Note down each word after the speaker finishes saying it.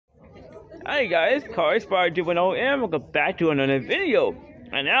Hi guys, Car Spire 2.0 and welcome back to another video.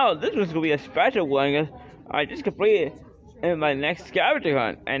 And now this one's gonna be a special one. I just completed in my next scavenger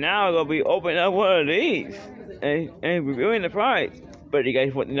hunt, and now I'm gonna be opening up one of these and reviewing the prize. But you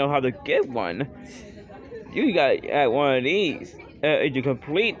guys want to know how to get one? You got at one of these. If you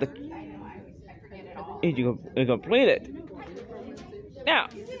complete complete it. Now,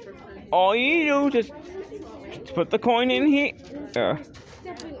 all you do is just put the coin in here,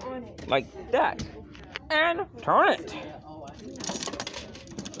 like that, and turn it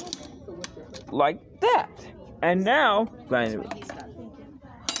like that. And now,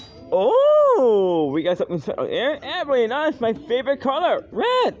 oh, we got something here. Really nice. My favorite color,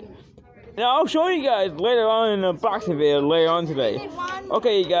 red. Now I'll show you guys later on in the boxing video later on today.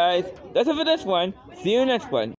 Okay, you guys, that's it for this one. See you next one.